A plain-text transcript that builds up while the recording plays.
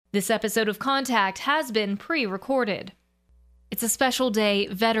This episode of Contact has been pre-recorded. It's a special day,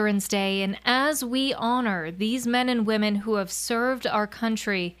 Veterans Day, and as we honor these men and women who have served our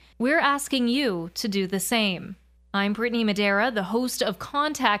country, we're asking you to do the same. I'm Brittany Madera, the host of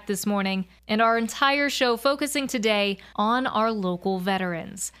Contact this morning, and our entire show focusing today on our local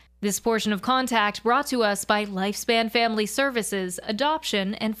veterans. This portion of Contact brought to us by Lifespan Family Services,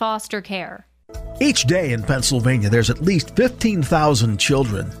 Adoption and Foster Care. Each day in Pennsylvania, there's at least 15,000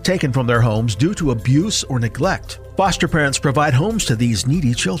 children taken from their homes due to abuse or neglect. Foster parents provide homes to these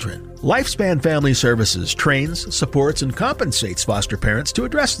needy children. Lifespan Family Services trains, supports, and compensates foster parents to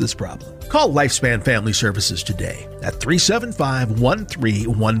address this problem. Call Lifespan Family Services today at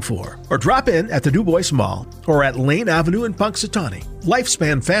 375-1314 or drop in at the Du Bois Mall or at Lane Avenue in Punxsutawney.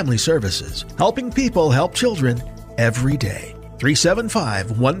 Lifespan Family Services, helping people help children every day.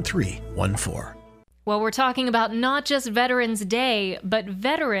 375-1314. Well, we're talking about not just Veterans Day, but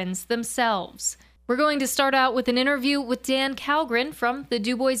veterans themselves. We're going to start out with an interview with Dan Calgren from the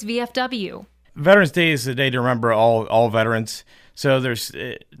Du Bois VFW. Veterans Day is the day to remember all veterans. So there's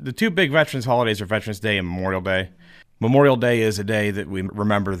the two big veterans holidays are Veterans Day and Memorial Day. Memorial Day is a day that we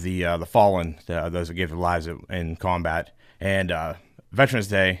remember the fallen, those that gave their lives in combat. And Veterans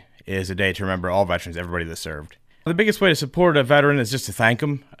Day is a day to remember all veterans, everybody that served. The biggest way to support a veteran is just to thank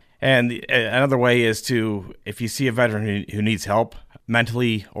them. And another way is to, if you see a veteran who needs help,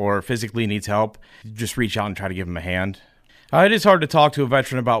 mentally or physically needs help, just reach out and try to give them a hand. It is hard to talk to a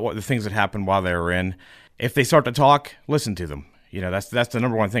veteran about what the things that happened while they were in. If they start to talk, listen to them. You know, that's the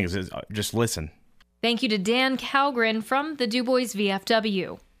number one thing is just listen. Thank you to Dan Calgren from the Du Bois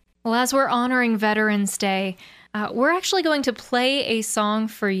VFW. Well, as we're honoring Veterans Day, we're actually going to play a song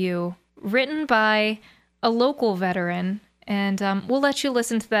for you written by a local veteran, and we'll let you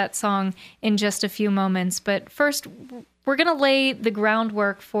listen to that song in just a few moments. But first, we're going to lay the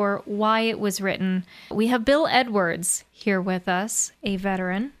groundwork for why it was written. We have Bill Edwards here with us, a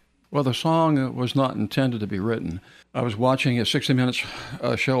veteran. Well, the song was not intended to be written. I was watching a 60 Minutes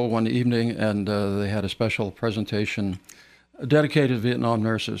show one evening, and they had a special presentation dedicated to Vietnam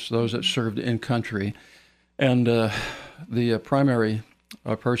nurses, those that served in country. And the primary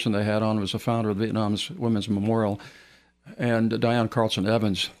person they had on was the founder of Vietnam's Women's Memorial, and Diane Carlson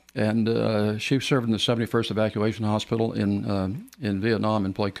Evans. And she served in the 71st Evacuation Hospital in Vietnam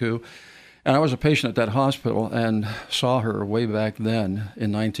in Pleiku. And I was a patient at that hospital and saw her way back then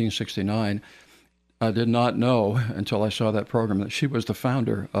in 1969. I did not know until I saw that program that she was the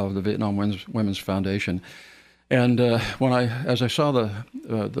founder of the Vietnam Women's Foundation. And as I saw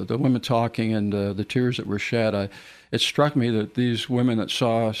the women talking and the tears that were shed, it struck me that these women that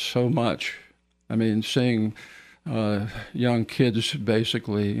saw so much, I mean, seeing young kids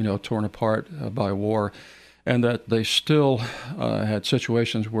basically, torn apart by war, and that they still had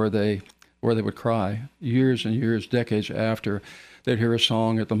situations where they would cry years and years, decades after. They'd hear a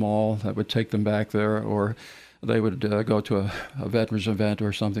song at the mall that would take them back there, or they would go to a veterans event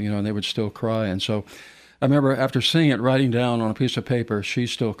or something, and they would still cry. And so I remember after seeing it, writing down on a piece of paper, "She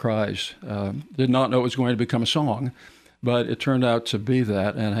Still Cries." Did not know it was going to become a song, but it turned out to be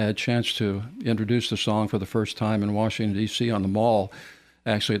that, and I had a chance to introduce the song for the first time in Washington, D.C. on the Mall,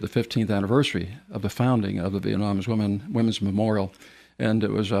 actually at the 15th anniversary of the founding of the Vietnam's Women's Memorial. And it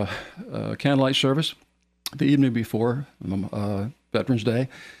was a candlelight service the evening before Veterans Day,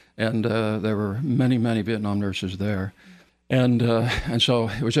 and there were many, many Vietnam nurses there. And so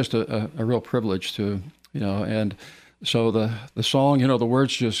it was just a real privilege to, and so the song, the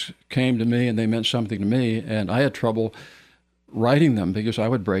words just came to me and they meant something to me, and I had trouble writing them because I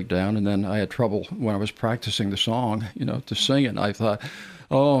would break down, and then I had trouble when I was practicing the song, to sing it. And I thought,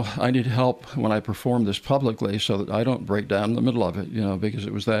 I need help when I perform this publicly so that I don't break down in the middle of it, because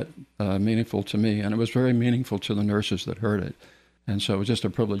it was that meaningful to me, and it was very meaningful to the nurses that heard it. And so it was just a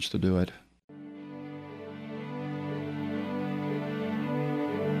privilege to do it.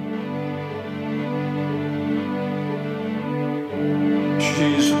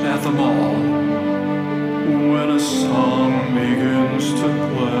 She's at the mall when a song begins to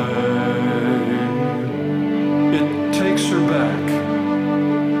play. It takes her back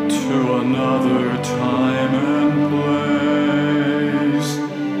to another time and place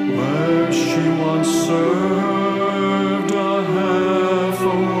where she once served a half a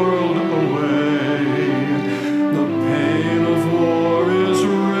world away. The pain of war is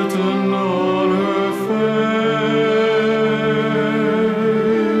written on her face.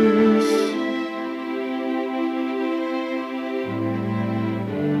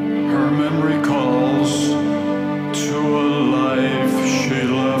 Her memory calls to a life she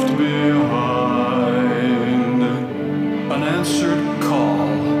left behind.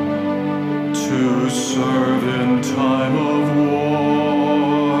 to serve in time of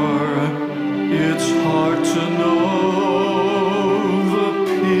war. It's hard to know the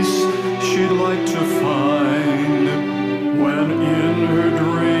peace she'd like to find when in her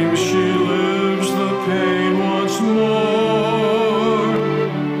dreams she lives the pain once more,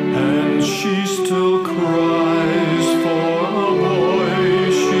 and she still cries for a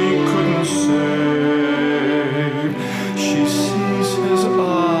boy she couldn't save. She sees his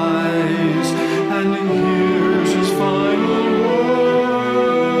eyes and hears his final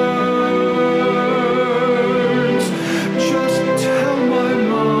words. Just tell my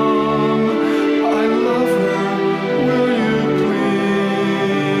mom I love her, will you please?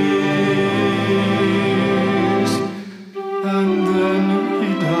 And then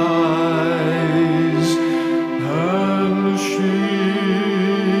he dies, and she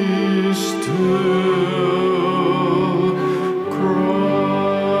still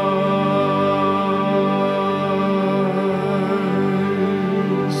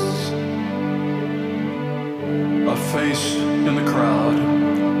cries. A face in the crowd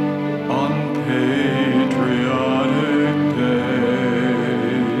on patriotic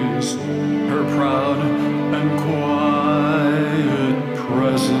days, her proud and quiet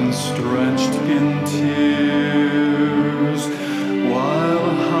presence drenched in tears, while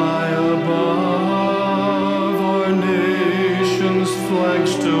high above our nation's flag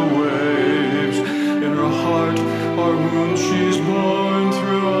still waves. In her heart are wounds she's borne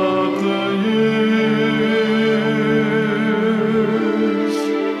throughout the years.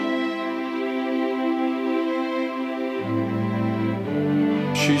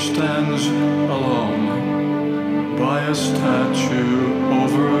 She stands alone by a statue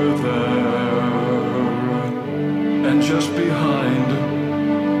over there, and just behind,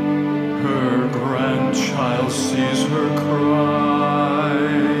 her grandchild sees her cry.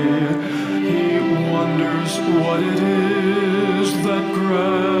 He wonders what it is that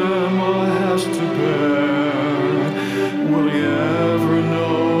Grandma has to bear. Will he ever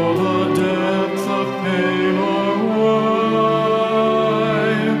know the depth of pain or why?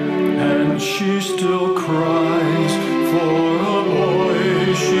 And she still cries for a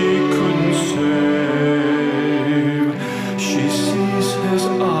boy she couldn't save. She sees his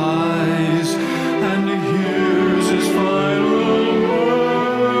eyes and hears his final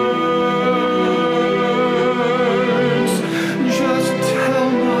words. Just tell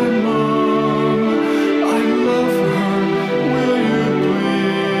my mom I love her, will you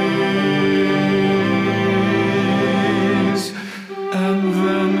please? And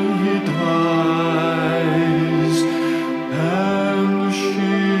then he dies, and she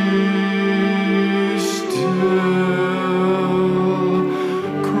still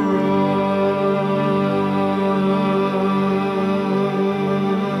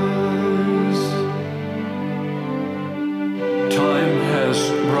cries. Time has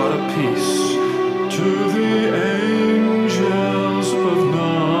brought a peace to the angels of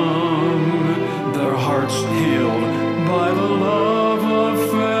none, their hearts healed by the love of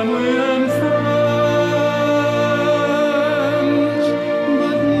family and friends.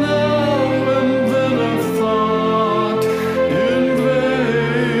 But now and then a thought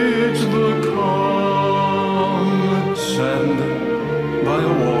invades the calm, saddened by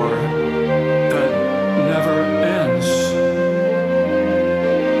a war that never ends.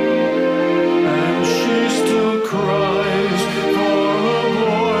 And she still cries for a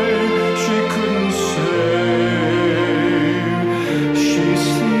boy she couldn't save. She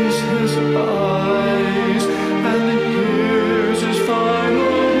sees his eyes and hears his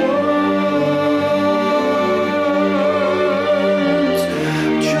final words.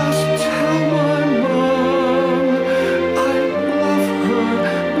 Just tell my mom I love her,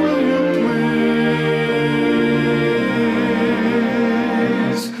 will you please?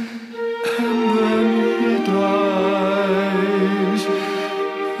 And then he dies,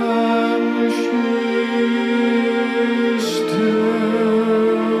 and she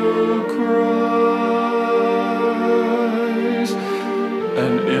still cries.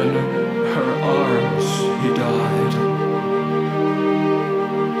 And in her arms he died,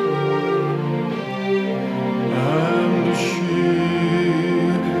 and she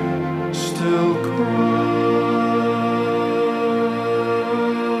still cries.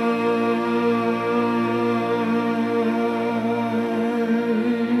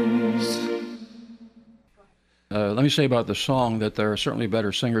 Let me say about the song that there are certainly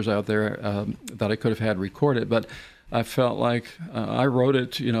better singers out there that I could have had record it, but I felt like I wrote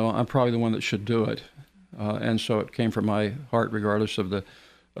it, I'm probably the one that should do it. And so it came from my heart regardless of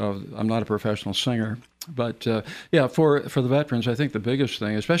I'm not a professional singer. But yeah, for the veterans, I think the biggest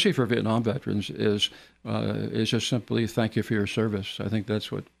thing, especially for Vietnam veterans, is just simply thank you for your service. I think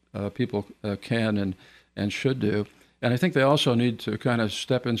that's what people can and should do. And I think they also need to kind of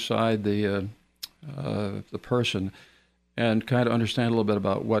step inside the person and kind of understand a little bit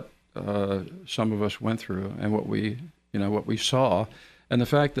about what some of us went through and what we saw, and the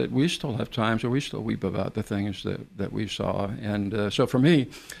fact that we still have times where we still weep about the things that we saw. And so for me,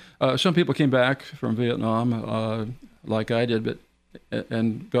 some people came back from Vietnam like I did,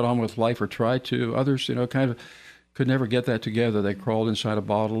 and got on with life or tried to. Others, kind of could never get that together. They crawled inside a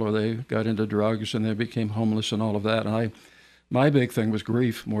bottle, or they got into drugs, and they became homeless and all of that. And my big thing was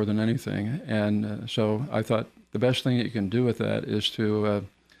grief more than anything. And so I thought the best thing that you can do with that is to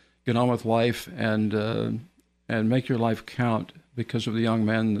get on with life and make your life count, because of the young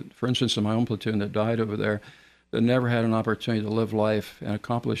men, for instance, in my own platoon that died over there, that never had an opportunity to live life and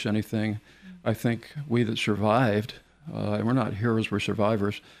accomplish anything. I think we that survived, and we're not heroes, we're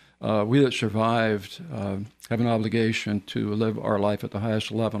survivors, we that survived have an obligation to live our life at the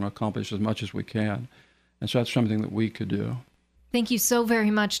highest level and accomplish as much as we can. And so that's something that we could do. Thank you so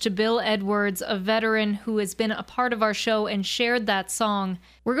very much to Bill Edwards, a veteran who has been a part of our show and shared that song.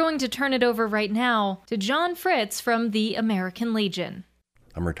 We're going to turn it over right now to John Fritz from the American Legion.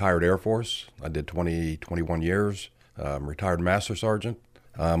 I'm retired Air Force. I did 21 years. I'm retired Master Sergeant.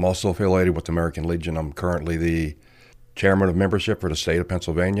 I'm also affiliated with the American Legion. I'm currently the chairman of membership for the state of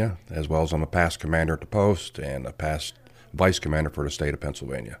Pennsylvania, as well as I'm a past commander at the post and a past vice commander for the state of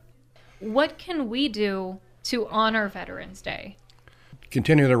Pennsylvania. What can we do to honor Veterans Day?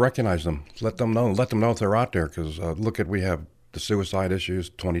 Continue to recognize them. Let them know if they're out there, because we have the suicide issues,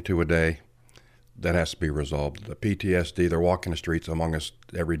 22 a day. That has to be resolved. The PTSD, they're walking the streets among us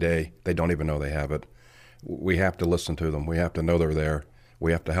every day. They don't even know they have it. We have to listen to them. We have to know they're there.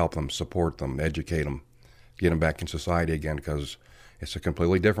 We have to help them, support them, educate them, get them back in society again, because it's a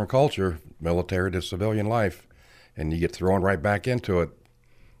completely different culture, military to civilian life, and you get thrown right back into it.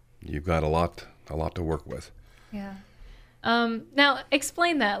 You've got a lot to work with. Yeah. Now,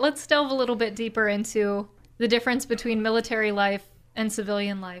 explain that. Let's delve a little bit deeper into the difference between military life and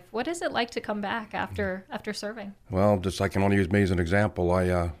civilian life. What is it like to come back after serving? Well, I can only use me as an example.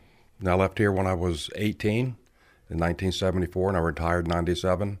 I left here when I was 18 in 1974, and I retired in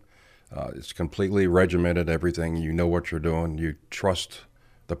 97. It's completely regimented, everything. You know what you're doing. You trust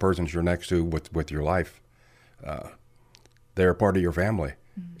the persons you're next to with your life. They're a part of your family.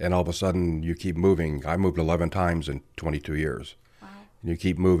 Mm-hmm. And all of a sudden, you keep moving. I moved 11 times in 22 years. Wow. And you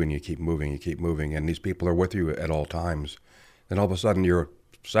keep moving, and these people are with you at all times. And all of a sudden, you're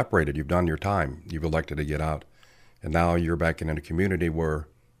separated. You've done your time. You've elected to get out. And now you're back in a community where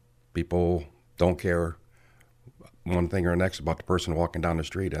people don't care one thing or next about the person walking down the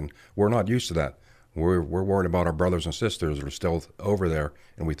street. And we're not used to that. We're worried about our brothers and sisters that are still over there,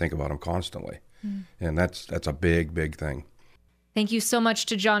 and we think about them constantly. Mm. And that's a big, big thing. Thank you so much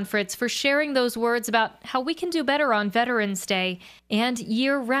to John Fritz for sharing those words about how we can do better on Veterans Day and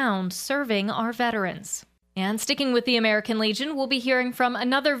year-round serving our veterans. And sticking with the American Legion, we'll be hearing from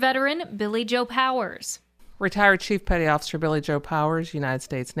another veteran, Billy Joe Powers. Retired Chief Petty Officer Billy Joe Powers, United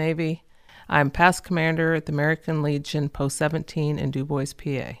States Navy. I'm past commander at the American Legion Post 17 in Du Bois,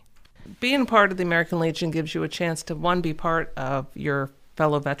 PA. Being part of the American Legion gives you a chance to, one, be part of your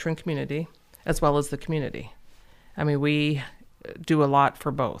fellow veteran community, as well as the community. I mean, we do a lot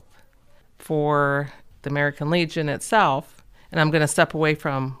for both. For the American Legion itself, and I'm going to step away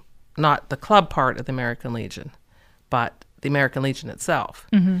from not the club part of the American Legion, but the American Legion itself.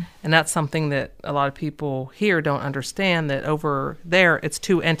 Mm-hmm. And that's something that a lot of people here don't understand, that over there it's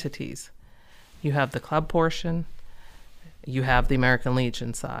two entities. You have the club portion, you have the American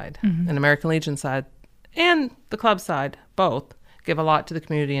Legion side. Mm-hmm. And American Legion side and the club side both give a lot to the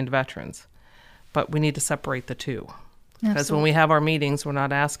community and veterans. But we need to separate the two. Because when we have our meetings, we're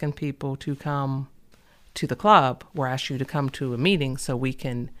not asking people to come to the club. We're asking you to come to a meeting so we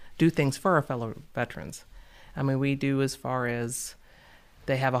can do things for our fellow veterans. I mean, we do as far as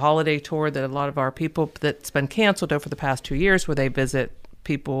they have a holiday tour that a lot of our people, that's been canceled over the past 2 years, where they visit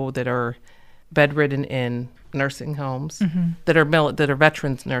people that are bedridden in nursing homes, mm-hmm. that are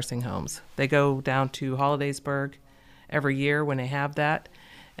veterans nursing homes. They go down to Hollidaysburg every year when they have that.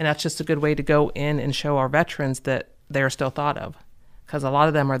 And that's just a good way to go in and show our veterans that they're still thought of, because a lot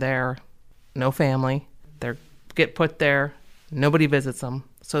of them are there, no family, they get put there, nobody visits them.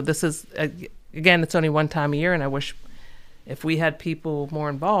 So this is, again, it's only one time a year, and I wish if we had people more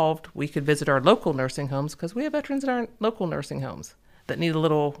involved, we could visit our local nursing homes, because we have veterans that aren't local nursing homes that need a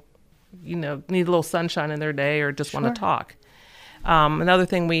little sunshine in their day, or just want to talk. Another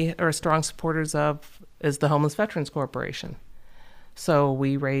thing we are strong supporters of is the Homeless Veterans Corporation. So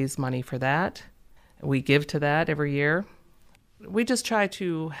we raise money for that. We give to that every year. We just try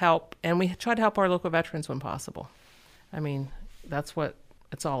to help, and we try to help our local veterans when possible. I mean, that's what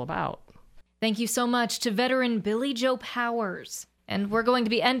it's all about. Thank you so much to veteran Billy Joe Powers. And we're going to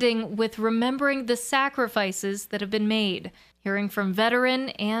be ending with remembering the sacrifices that have been made, hearing from veteran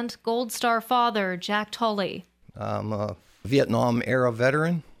and Gold Star father Jack Tully. I'm a Vietnam-era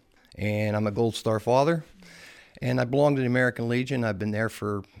veteran, and I'm a Gold Star father. And I belong to the American Legion. I've been there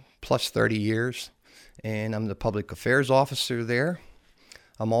for plus 30 years, and I'm the public affairs officer there.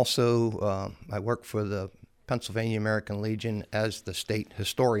 I'm also, I work for the Pennsylvania American Legion as the state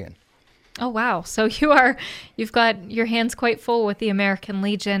historian. Oh, wow. So you've got your hands quite full with the American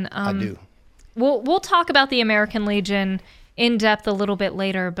Legion. I do. We'll talk about the American Legion in depth a little bit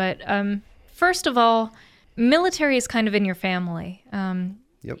later, but first of all, military is kind of in your family.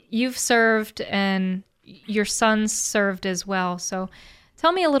 Yep. You've served and your sons served as well. So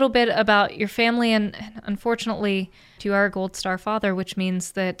tell me a little bit about your family, and unfortunately, you are a Gold Star father, which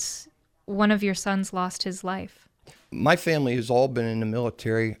means that one of your sons lost his life. My family has all been in the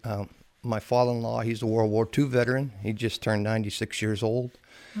military. My father-in-law, he's a World War II veteran. He just turned 96 years old.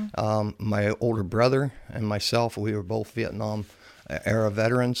 My older brother and myself, we were both Vietnam-era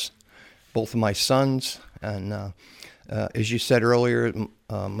veterans. Both of my sons, and as you said earlier,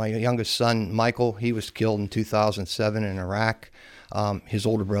 my youngest son, Michael, he was killed in 2007 in Iraq. His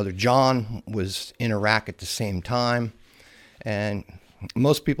older brother, John, was in Iraq at the same time. And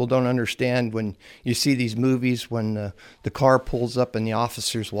most people don't understand when you see these movies when the car pulls up and the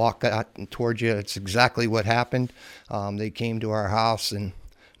officers walk out towards you. It's exactly what happened. They came to our house, and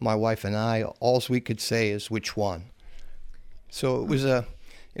my wife and I, all we could say is, which one? So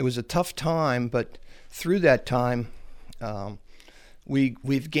it was a tough time, but through that time,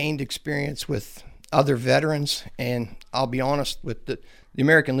 we've gained experience with other veterans, and I'll be honest, with the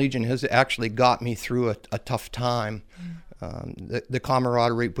American Legion has actually got me through a tough time. The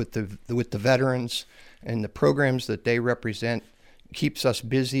camaraderie with the veterans and the programs that they represent keeps us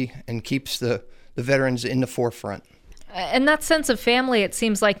busy and keeps the veterans in the forefront. And that sense of family, it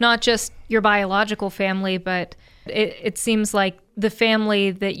seems like not just your biological family, but it seems like the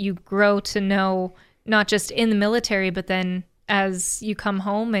family that you grow to know, not just in the military, but then as you come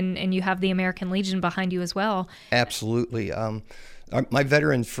home and you have the American Legion behind you as well. Absolutely. My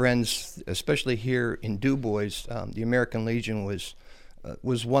veteran friends, especially here in Du Bois, the American Legion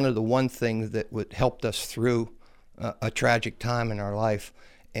was one of the one things that helped us through a tragic time in our life.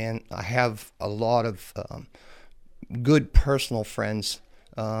 And I have a lot of good personal friends,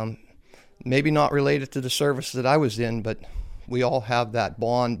 maybe not related to the service that I was in, but we all have that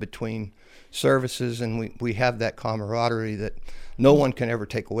bond between services, and we have that camaraderie that no one can ever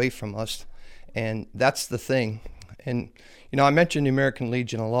take away from us. And that's the thing. And I mentioned the American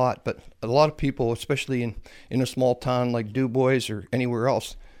Legion a lot, but a lot of people, especially in a small town like Du Bois or anywhere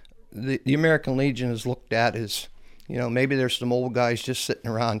else, the American Legion is looked at as, maybe there's some old guys just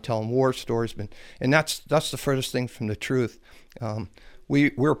sitting around telling war stories, and that's the furthest thing from the truth.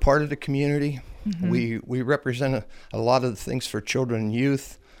 We're part of the community. Mm-hmm. We represent a lot of the things for children and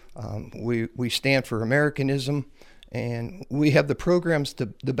youth. We stand for Americanism, and we have the programs to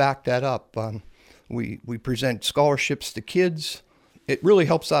back that up. We present scholarships to kids. It really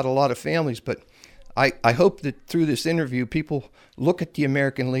helps out a lot of families, but I hope that through this interview, people look at the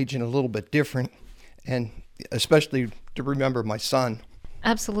American Legion a little bit different, and especially to remember my son.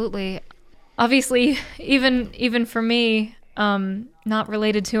 Absolutely. Obviously, even for me, not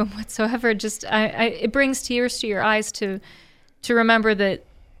related to him whatsoever, just it brings tears to your eyes to remember that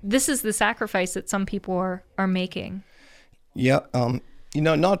this is the sacrifice that some people are making. Yeah.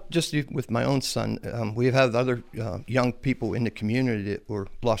 Not just with my own son. We've had other young people in the community that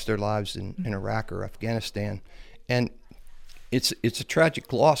lost their lives in Iraq or Afghanistan. And it's a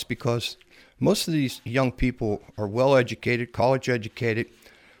tragic loss because most of these young people are well-educated, college-educated,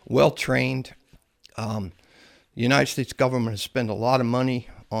 well-trained. The United States government has spent a lot of money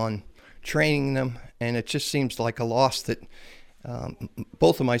on training them, and it just seems like a loss that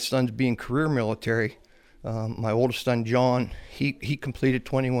both of my sons being career military, my oldest son, John, he completed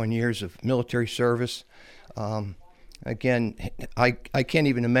 21 years of military service. Again, I can't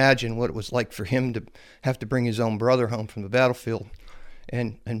even imagine what it was like for him to have to bring his own brother home from the battlefield.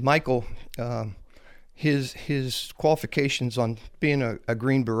 And Michael, his qualifications on being a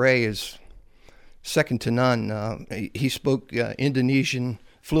Green Beret is second to none. He spoke Indonesian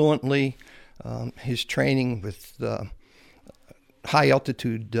fluently. His training with high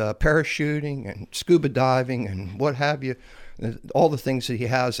altitude parachuting and scuba diving and what have you, all the things that he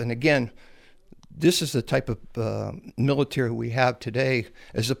has. And again, this is the type of military we have today,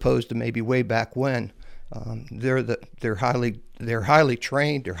 as opposed to maybe way back when. They're highly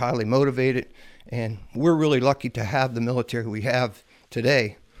trained, they're highly motivated, and we're really lucky to have the military we have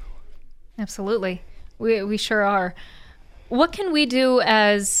today. Absolutely. We sure are. What can we do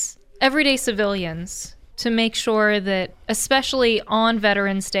as everyday civilians to make sure that, especially on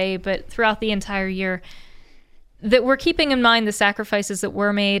Veterans Day, but throughout the entire year, that we're keeping in mind the sacrifices that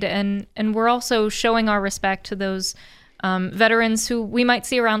were made, and we're also showing our respect to those veterans who we might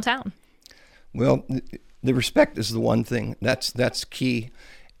see around town? Well, the respect is the one thing. That's key.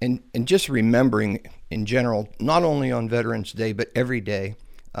 And just remembering in general, not only on Veterans Day, but every day.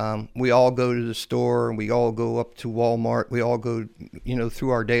 We all go to the store, we all go up to Walmart, we all go, through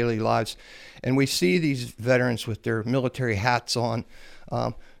our daily lives, and we see these veterans with their military hats on.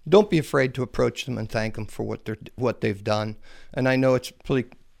 Don't be afraid to approach them and thank them for what they've done. And I know it's pretty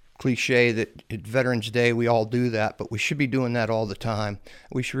cliche that at Veterans Day we all do that, but we should be doing that all the time.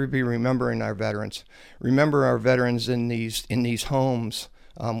 We should be remembering our veterans. Remember our veterans in these homes.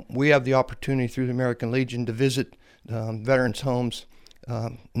 We have the opportunity through the American Legion to visit veterans' homes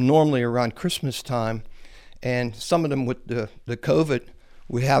normally around Christmas time, and some of them with the COVID,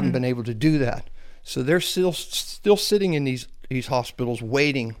 we haven't been able to do that. So they're still sitting in these hospitals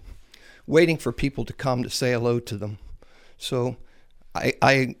waiting for people to come to say hello to them. So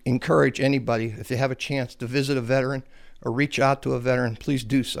I encourage anybody, if they have a chance to visit a veteran or reach out to a veteran, please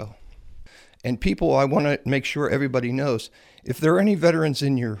do so. And people, I want to make sure everybody knows, if there are any veterans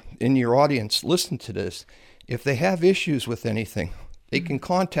in your audience, listen to this. If they have issues with anything, they can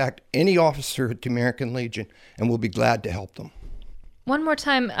contact any officer at the American Legion, and we'll be glad to help them. One more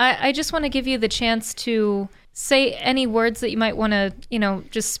time, I just want to give you the chance to say any words that you might want to,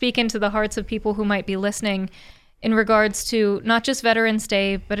 just speak into the hearts of people who might be listening in regards to not just Veterans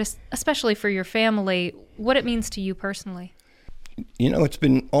Day, but especially for your family, what it means to you personally. It's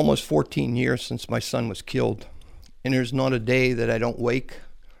been almost 14 years since my son was killed, and there's not a day that I don't wake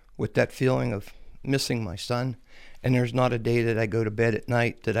with that feeling of missing my son, and there's not a day that I go to bed at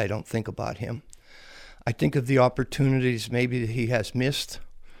night that I don't think about him. I think of the opportunities maybe that he has missed.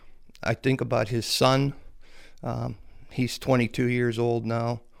 I think about his son. He's 22 years old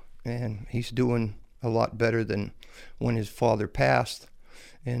now, and he's doing a lot better than when his father passed.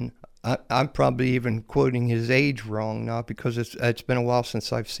 And I'm probably even quoting his age wrong now because it's been a while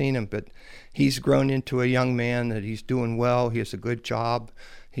since I've seen him, but he's grown into a young man that he's doing well. He has a good job.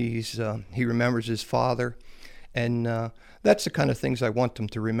 He remembers his father. And that's the kind of things I want them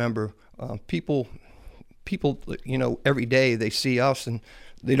to remember. People, every day they see us and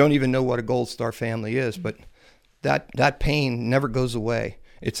they don't even know what a Gold Star family is, but that pain never goes away.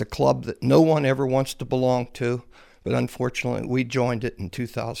 It's a club that no one ever wants to belong to, but unfortunately we joined it in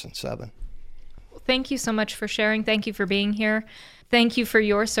 2007. Thank you so much for sharing. Thank you for being here. Thank you for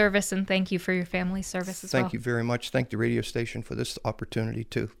your service, and thank you for your family's service as well. Thank you very much. Thank the radio station for this opportunity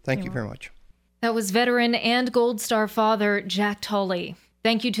too. Thank you very much. That was veteran and Gold Star father Jack Tully.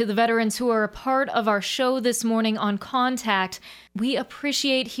 Thank you to the veterans who are a part of our show this morning on Contact. We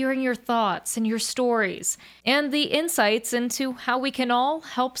appreciate hearing your thoughts and your stories and the insights into how we can all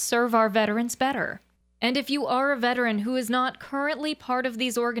help serve our veterans better. And if you are a veteran who is not currently part of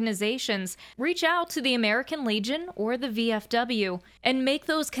these organizations, reach out to the American Legion or the VFW and make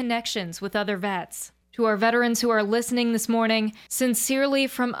those connections with other vets. To our veterans who are listening this morning, sincerely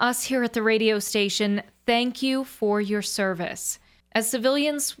from us here at the radio station, thank you for your service. As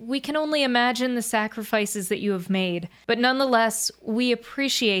civilians, we can only imagine the sacrifices that you have made, but nonetheless, we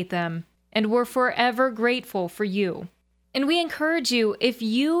appreciate them, and we're forever grateful for you. And we encourage you, if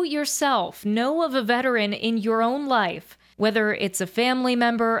you yourself know of a veteran in your own life, whether it's a family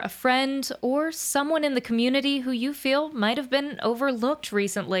member, a friend, or someone in the community who you feel might have been overlooked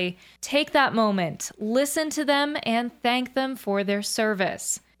recently, take that moment, listen to them, and thank them for their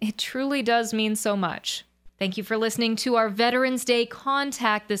service. It truly does mean so much. Thank you for listening to our Veterans Day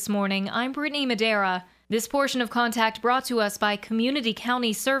Contact this morning. I'm Brittany Madera. This portion of Contact brought to us by Community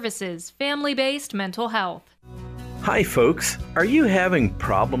County Services, family-based mental health. Hi folks, are you having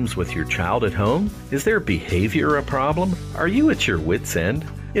problems with your child at home? Is their behavior a problem? Are you at your wit's end?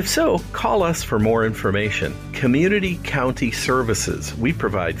 If so, call us for more information. Community County Services. We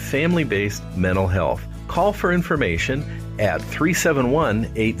provide family-based mental health. Call for information at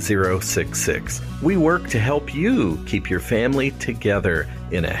 371-8066. We work to help you keep your family together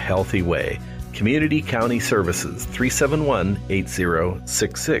in a healthy way. Community County Services,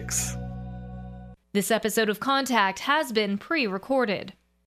 371-8066. This episode of Contact has been pre-recorded.